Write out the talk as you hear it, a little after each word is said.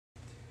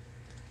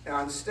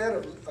Now,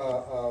 instead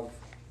of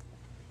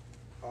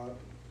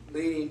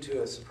leading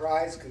to a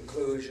surprise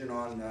conclusion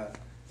on the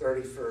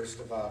 31st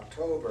of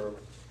October,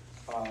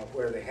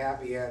 where the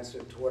happy answer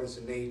to what is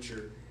the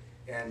nature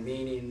and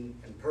meaning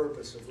and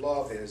purpose of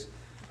love is,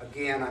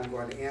 again, I'm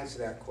going to answer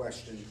that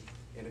question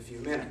in a few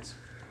minutes.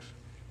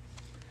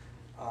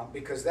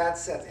 Because that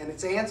sets, and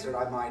it's answered,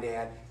 I might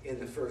add, in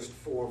the first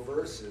 4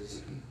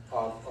 verses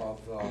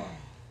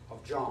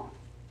of John.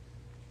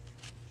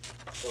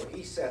 So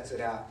he sets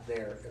it out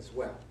there as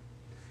well.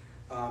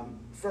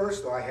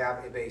 First, I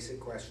have a basic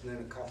question and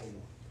a couple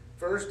more.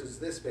 First is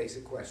this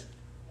basic question: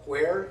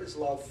 where is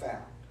love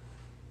found?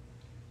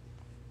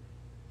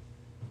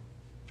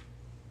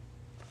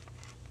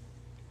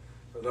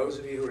 For those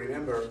of you who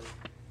remember,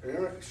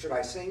 should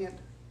I sing it?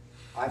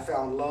 I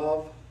found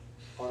love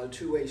on a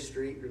two-way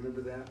street,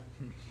 remember that?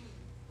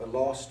 But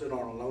lost it on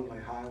a lonely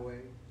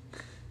highway.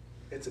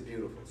 It's a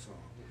beautiful song.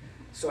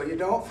 So you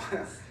don't,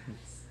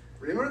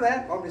 remember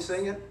that? Want me to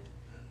sing it?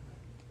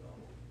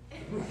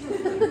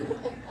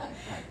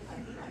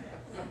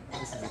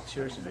 This is a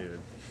church, David.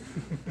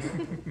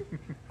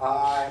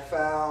 I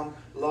found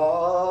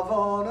love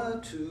on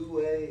a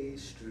two-way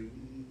street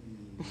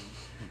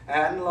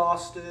and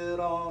lost it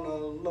on a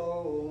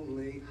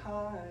lonely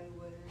highway.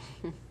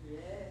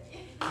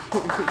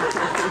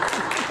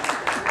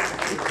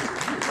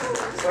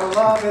 So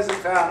love isn't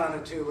found on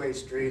a two-way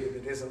street if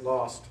it isn't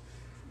lost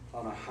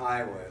on a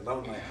highway, a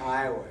lonely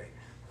highway.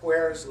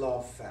 Where's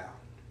love found?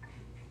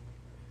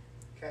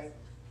 Okay?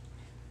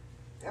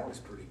 That was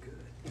pretty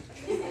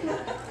good.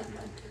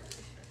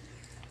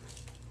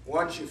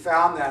 Once you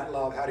found that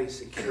love, how do you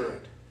secure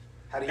it?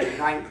 How do you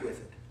unite with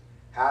it?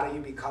 How do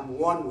you become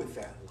one with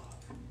that love?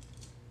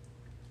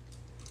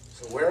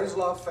 So where is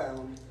love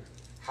found?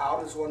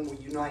 How does one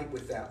unite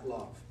with that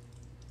love?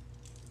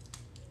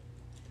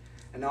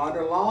 And now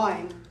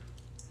underlying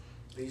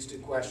these two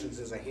questions,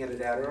 as I hinted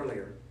at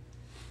earlier,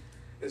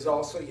 is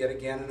also yet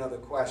again another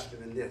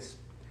question in this.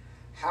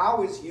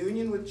 How is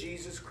union with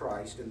Jesus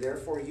Christ, and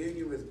therefore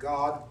union with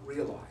God,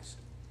 realized?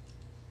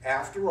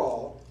 After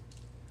all,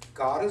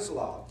 God is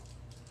love,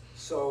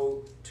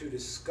 so to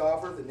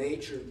discover the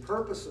nature and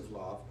purpose of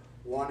love,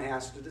 one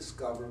has to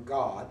discover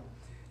God,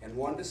 and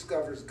one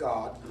discovers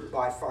God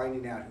by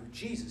finding out who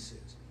Jesus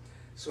is.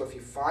 So if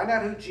you find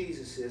out who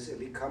Jesus is and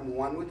become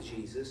one with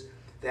Jesus,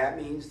 that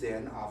means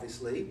then,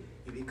 obviously,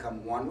 you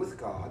become one with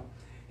God,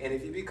 and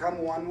if you become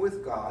one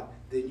with God,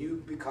 then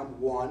you become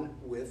one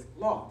with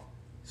love.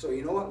 So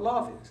you know what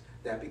love is.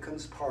 That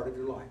becomes part of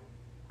your life.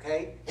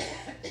 Okay?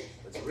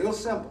 It's real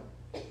simple.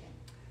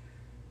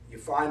 You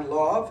find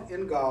love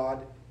in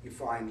God. You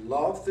find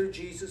love through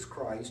Jesus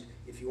Christ.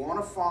 If you want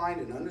to find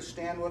and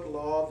understand what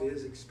love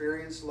is,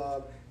 experience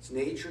love, its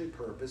nature and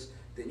purpose,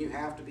 then you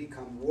have to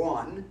become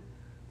one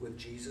with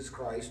Jesus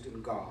Christ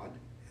and God,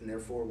 and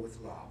therefore with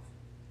love.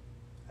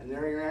 And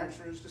there your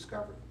answer is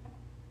discovered.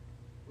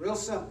 Real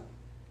simple.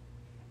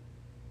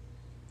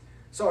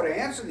 So to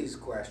answer these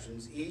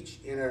questions, each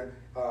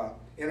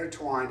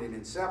intertwined and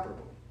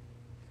inseparable,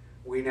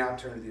 we now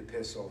turn to the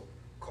epistle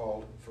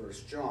called 1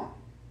 John.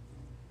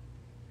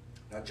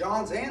 Now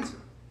John's answer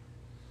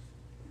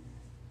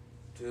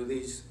to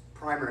these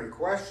primary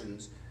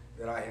questions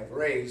that I have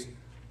raised,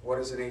 what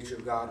is the nature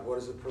of God, what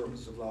is the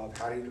purpose of love,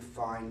 how do you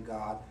define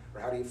God,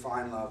 or how do you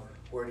find love,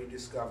 where do you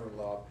discover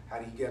love, how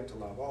do you get to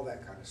love, all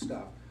that kind of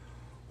stuff.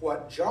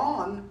 What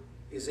John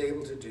is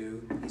able to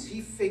do is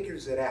he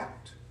figures it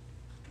out.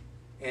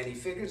 And he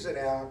figures it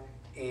out,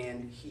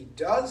 and he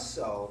does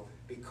so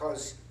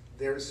because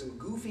there's some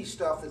goofy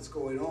stuff that's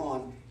going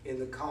on in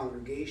the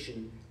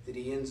congregation that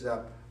he ends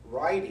up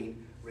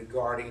writing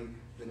regarding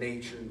the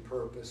nature and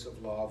purpose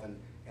of love and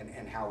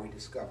how we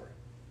discover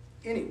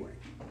it. Anyway,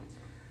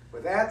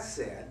 with that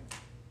said,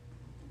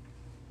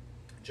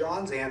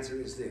 John's answer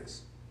is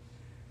this.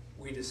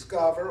 We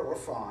discover or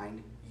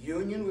find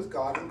union with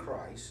God in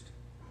Christ,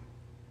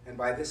 and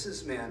by this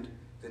is meant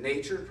the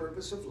nature and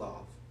purpose of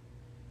love,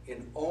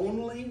 in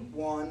only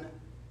one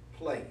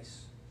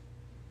place.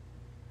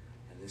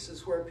 And this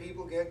is where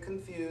people get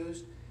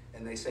confused,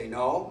 and they say,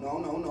 no,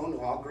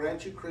 I'll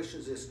grant you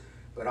Christians this,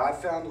 but I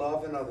found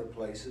love in other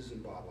places,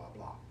 and blah, blah,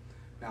 blah.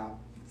 Now,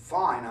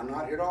 fine, I'm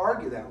not here to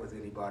argue that with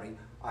anybody.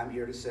 I'm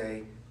here to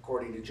say,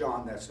 according to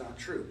John, that's not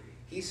true.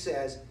 He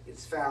says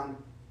it's found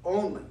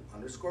only,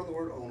 underscore the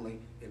word only,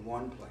 in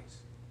one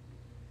place.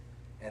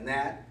 And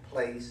that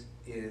place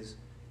is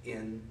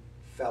in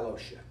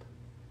fellowship.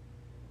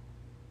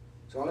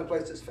 It's the only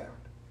place it's found.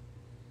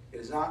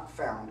 It is not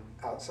found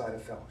outside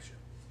of fellowship.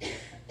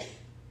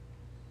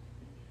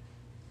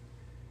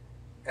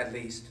 At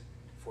least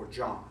for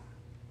John.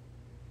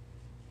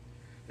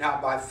 Now,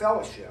 by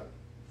fellowship,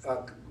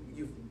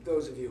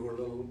 those of you who are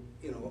a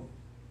little,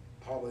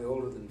 probably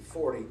older than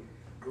 40,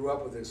 grew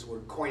up with this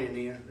word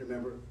koinonia,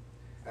 remember?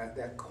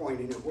 That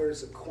koinonia,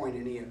 where's the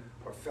koinonia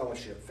or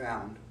fellowship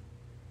found?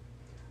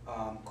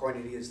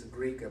 Koinonia is the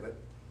Greek of it.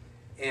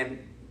 And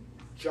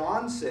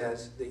John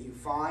says that you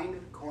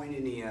find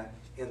koinonia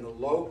in the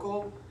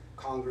local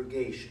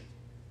congregation.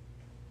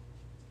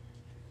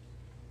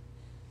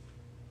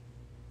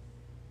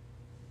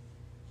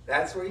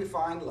 That's where you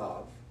find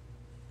love.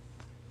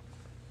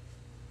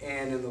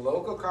 And in the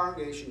local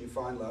congregation, you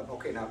find love.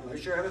 Okay, now let me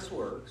show you how this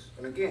works.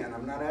 And again,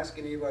 I'm not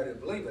asking anybody to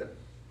believe it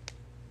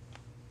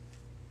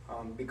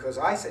because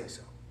I say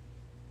so.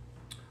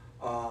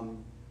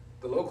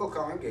 The local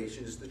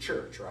congregation is the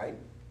church, right?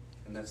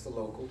 And that's the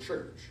local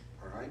church,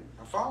 all right?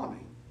 Now follow me.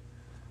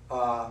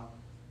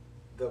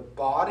 The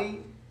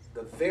body,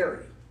 the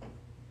very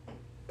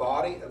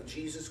body of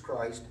Jesus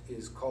Christ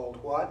is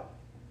called what?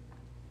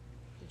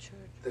 The church.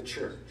 The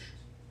church.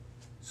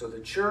 So the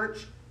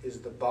church is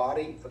the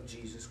body of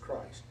Jesus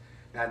Christ.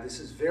 Now this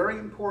is very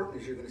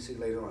important, as you're going to see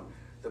later on.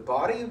 The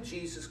body of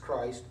Jesus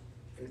Christ,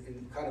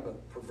 in kind of a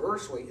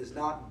perverse way, is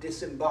not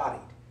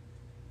disembodied.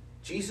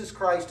 Jesus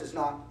Christ is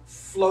not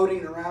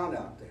floating around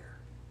out there.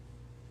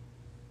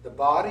 The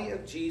body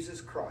of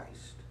Jesus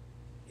Christ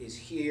is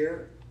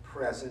here,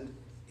 present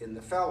in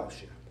the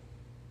fellowship.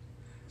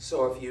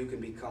 So if you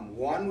can become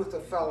one with the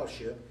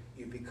fellowship,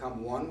 you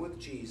become one with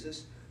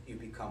Jesus, you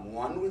become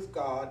one with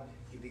God,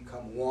 you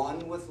become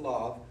one with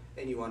love,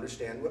 and you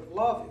understand what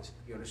love is.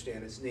 You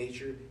understand its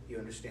nature, you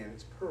understand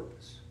its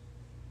purpose.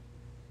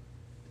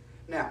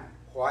 Now,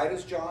 why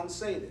does John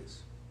say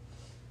this?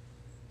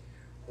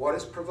 What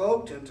has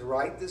provoked him to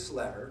write this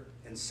letter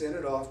and send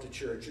it off to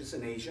churches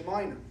in Asia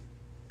Minor?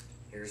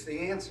 Here's the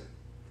answer.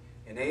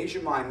 In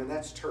Asia Minor,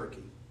 that's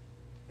Turkey.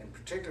 In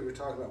particular, we're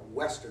talking about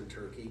Western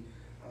Turkey,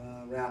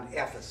 around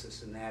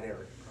Ephesus in that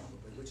area,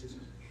 probably, which is,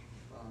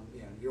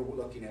 you're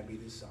looking at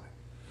either side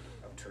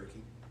of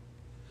Turkey.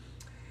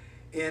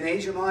 In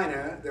Asia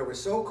Minor, there were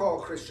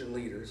so-called Christian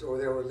leaders, or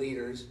there were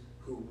leaders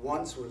who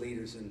once were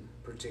leaders in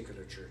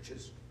particular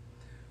churches,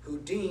 who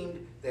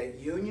deemed that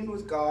union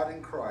with God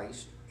in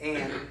Christ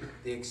and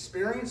the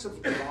experience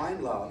of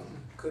divine love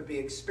could be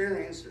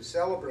experienced or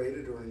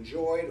celebrated or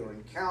enjoyed or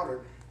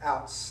encountered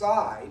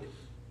outside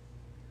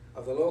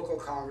of the local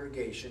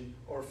congregation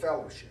or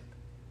fellowship.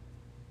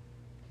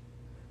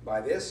 By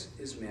this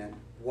is meant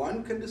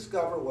one can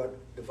discover what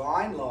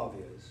divine love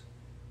is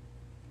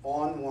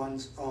on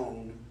one's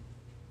own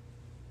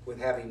with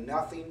having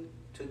nothing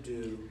to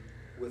do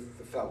with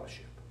the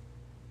fellowship.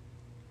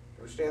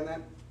 Understand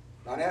that?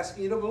 I'm not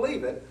asking you to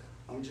believe it.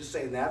 I'm just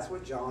saying that's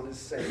what John is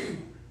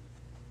saying.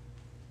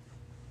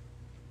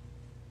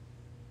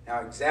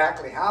 Now,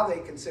 exactly how they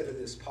consider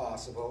this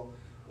possible,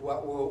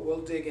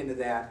 we'll dig into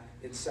that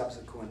in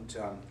subsequent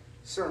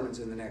sermons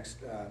in the next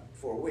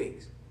 4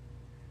 weeks.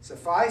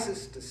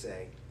 Suffices to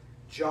say,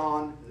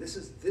 John, this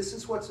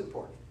is what's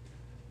important.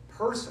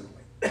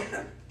 Personally,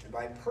 and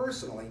by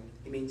personally,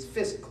 he means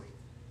physically,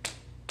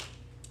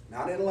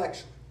 not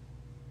intellectually.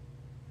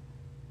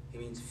 He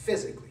means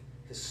physically,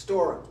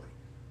 historically,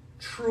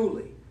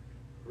 truly,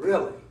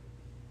 really,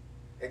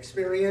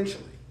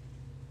 experientially.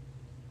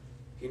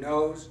 He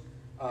knows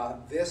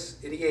this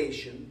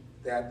ideation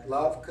that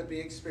love could be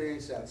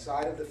experienced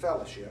outside of the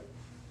fellowship,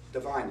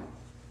 divine love.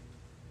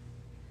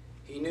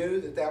 He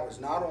knew that that was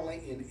not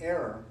only in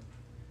error,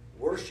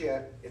 worse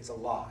yet, it's a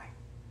lie.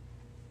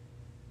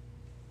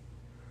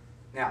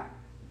 Now,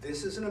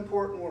 this is an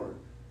important word.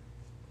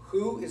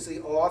 Who is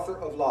the author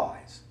of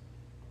lies?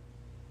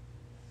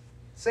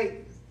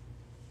 Satan.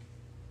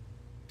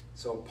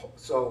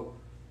 So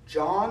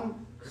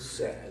John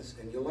says,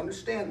 and you'll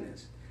understand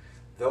this,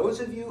 those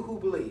of you who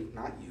believe,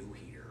 not you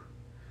here,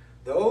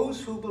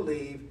 those who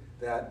believe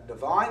that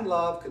divine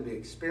love can be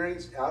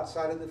experienced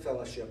outside of the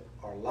fellowship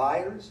are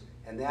liars,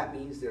 and that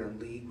means they're in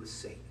league with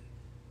Satan.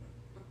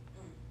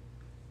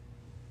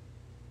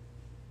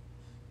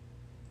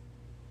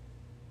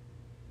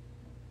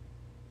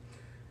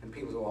 And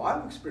people say, well,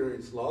 I've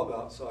experienced love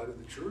outside of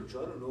the church.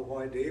 I don't know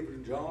why David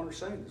and John are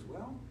saying this.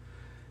 Well,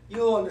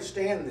 you'll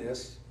understand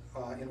this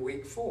in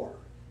week 4.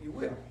 You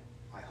will,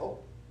 I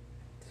hope.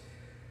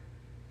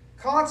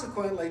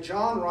 Consequently,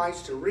 John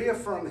writes to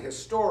reaffirm the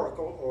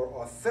historical or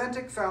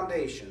authentic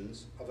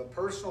foundations of a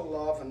personal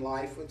love and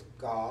life with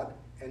God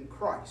and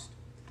Christ,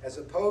 as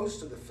opposed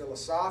to the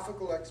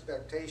philosophical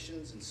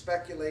expectations and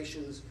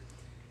speculations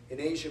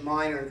in Asia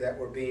Minor that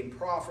were being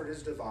proffered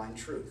as divine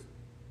truth.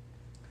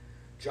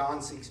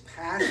 John seeks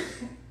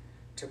passionately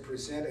to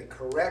present a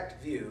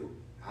correct view.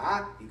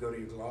 You go to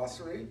your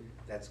glossary,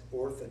 that's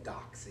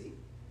orthodoxy.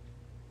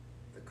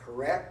 The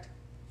correct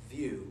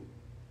view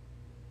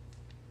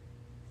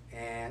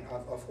and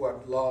of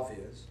what love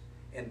is,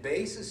 and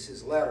bases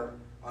his letter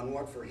on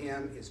what for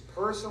him is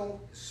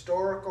personal,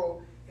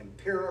 historical,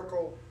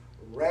 empirical,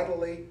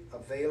 readily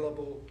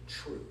available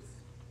truth.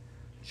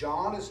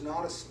 John is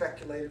not a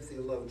speculative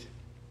theologian.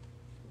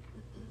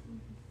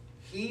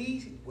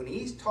 When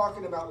he's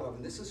talking about love,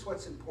 and this is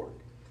what's important,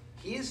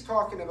 he is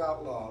talking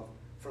about love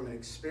from an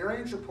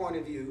experiential point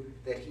of view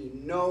that he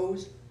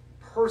knows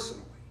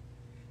personally.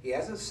 He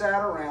hasn't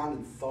sat around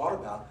and thought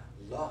about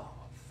love.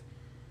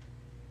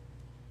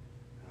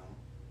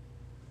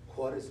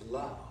 What is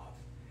love?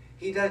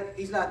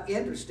 He's not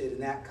interested in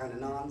that kind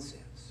of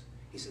nonsense.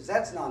 He says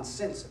that's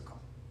nonsensical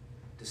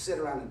to sit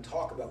around and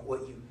talk about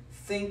what you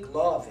think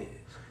love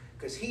is,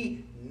 because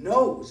he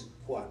knows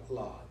what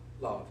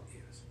love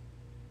is.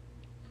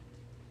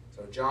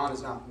 So John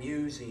is not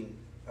musing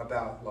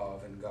about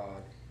love and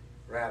God.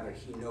 Rather,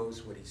 he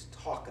knows what he's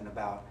talking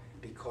about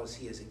because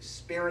he has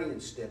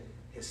experienced it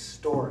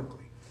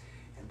historically.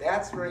 And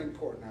that's very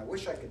important. I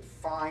wish I could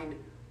find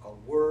a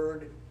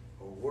word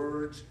or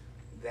words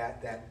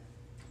that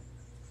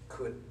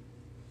could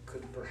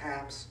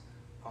perhaps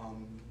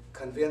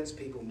convince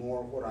people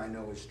more of what I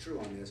know is true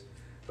on this.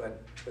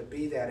 But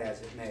be that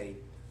as it may,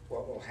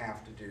 what we'll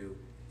have to do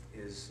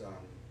is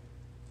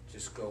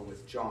just go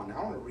with John. Now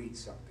I want to read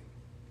something.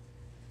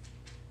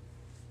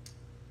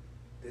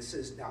 This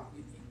is, now,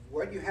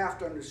 what you have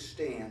to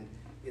understand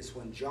is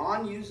when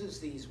John uses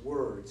these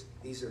words,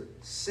 these are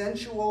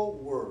sensual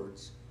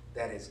words,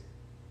 that is,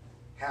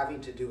 having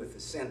to do with the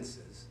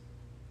senses,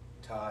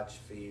 touch,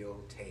 feel,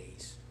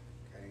 taste,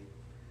 okay?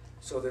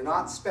 So they're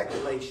not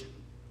speculation,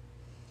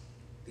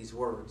 these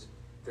words,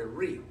 they're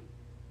real.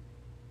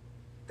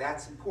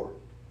 That's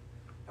important.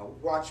 Now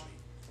watch me.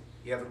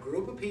 You have a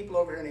group of people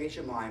over here in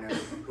Asia Minor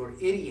who are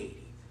ideating,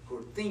 who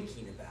are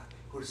thinking about it,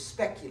 who are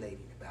speculating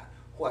about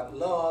what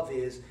love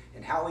is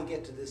and how we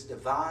get to this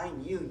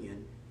divine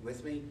union,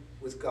 with me,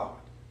 with God.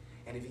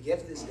 And if you get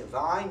to this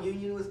divine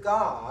union with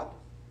God,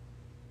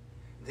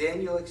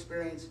 then you'll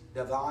experience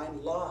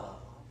divine love,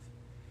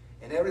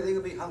 and everything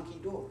will be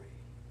hunky-dory.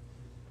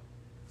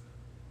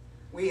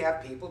 We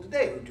have people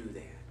today who do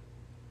that.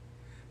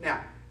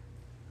 Now,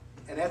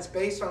 and that's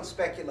based on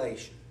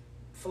speculation,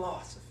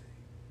 philosophy.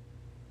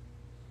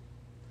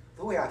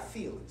 The way I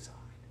feel inside.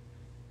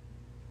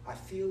 I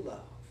feel love,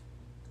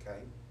 okay?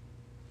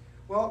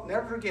 Well,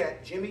 never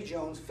forget, Jimmy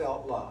Jones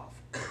felt love.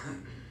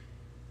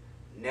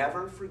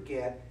 Never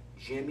forget,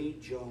 Jimmy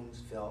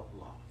Jones felt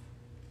love.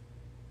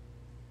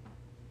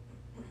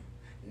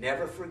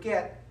 Never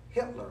forget,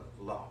 Hitler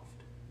loved.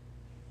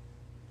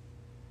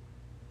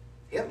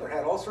 Hitler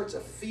had all sorts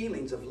of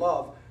feelings of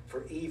love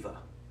for Eva.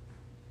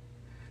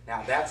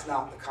 Now, that's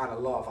not the kind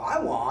of love I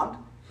want.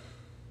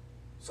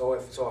 So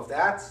if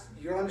that's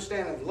your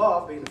understanding of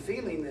love being a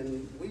feeling,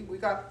 then we're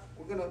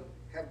going to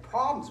have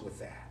problems with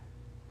that.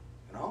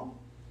 You know?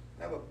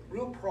 We have a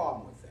real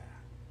problem with that.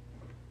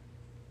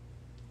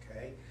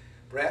 Okay?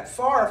 Brett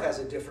Favre has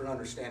a different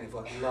understanding of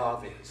what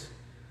love is.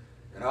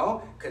 You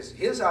know? Because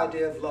his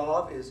idea of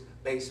love is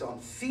based on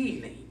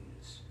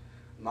feelings.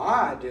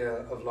 My idea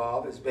of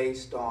love is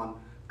based on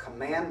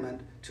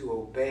commandment to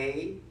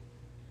obey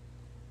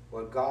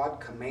what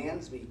God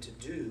commands me to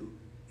do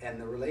and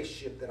the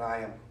relationship that I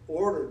am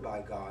ordered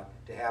by God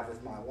to have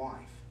with my wife.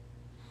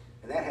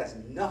 And that has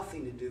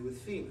nothing to do with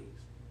feelings.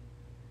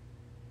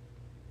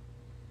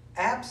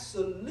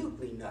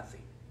 Absolutely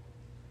nothing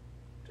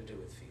to do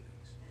with feelings.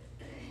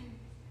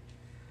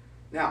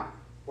 Now,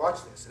 watch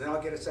this, and then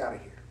I'll get us out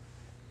of here.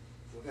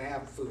 We're going to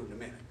have food in a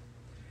minute.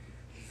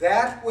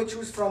 That which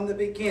was from the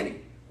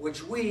beginning,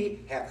 which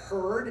we have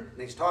heard, and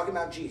he's talking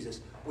about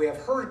Jesus, we have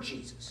heard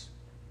Jesus.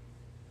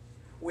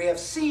 We have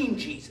seen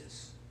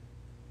Jesus.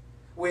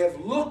 We have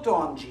looked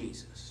on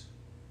Jesus.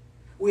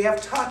 We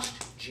have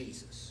touched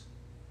Jesus.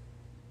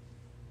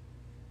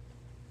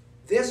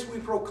 This we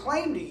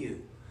proclaim to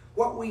you.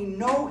 What we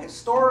know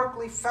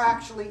historically,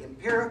 factually,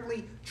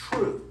 empirically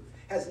true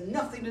has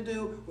nothing to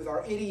do with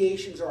our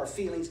ideations or our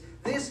feelings.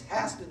 This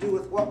has to do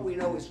with what we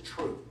know is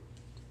true.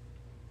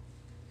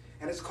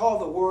 And it's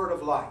called the Word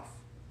of Life.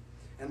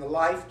 And the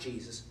life,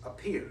 Jesus,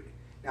 appeared.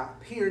 Now,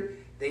 appeared,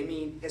 they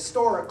mean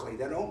historically.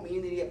 They don't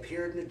mean that he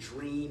appeared in a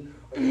dream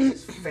or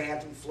there's this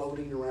phantom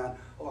floating around.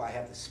 Oh, I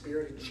have the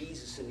Spirit of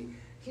Jesus in me.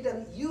 He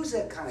doesn't use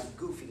that kind of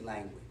goofy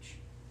language.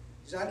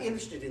 He's not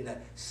interested in the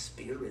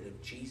Spirit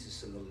of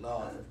Jesus and the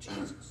love of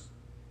Jesus.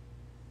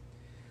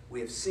 We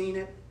have seen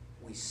it.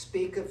 We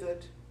speak of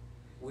it.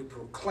 We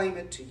proclaim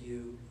it to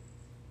you.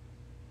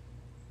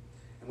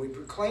 And we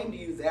proclaim to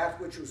you that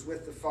which was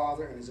with the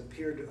Father and has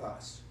appeared to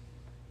us.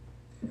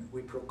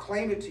 We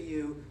proclaim it to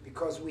you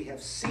because we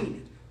have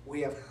seen it.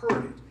 We have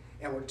heard it.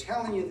 And we're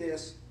telling you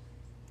this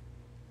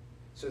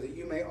so that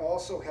you may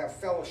also have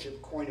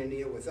fellowship,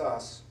 koinonia, with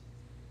us.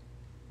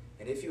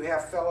 And if you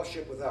have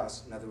fellowship with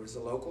us, in other words, the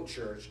local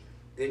church,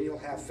 then you'll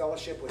have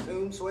fellowship with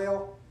whom,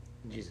 Swale?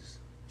 Jesus.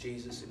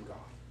 Jesus and God.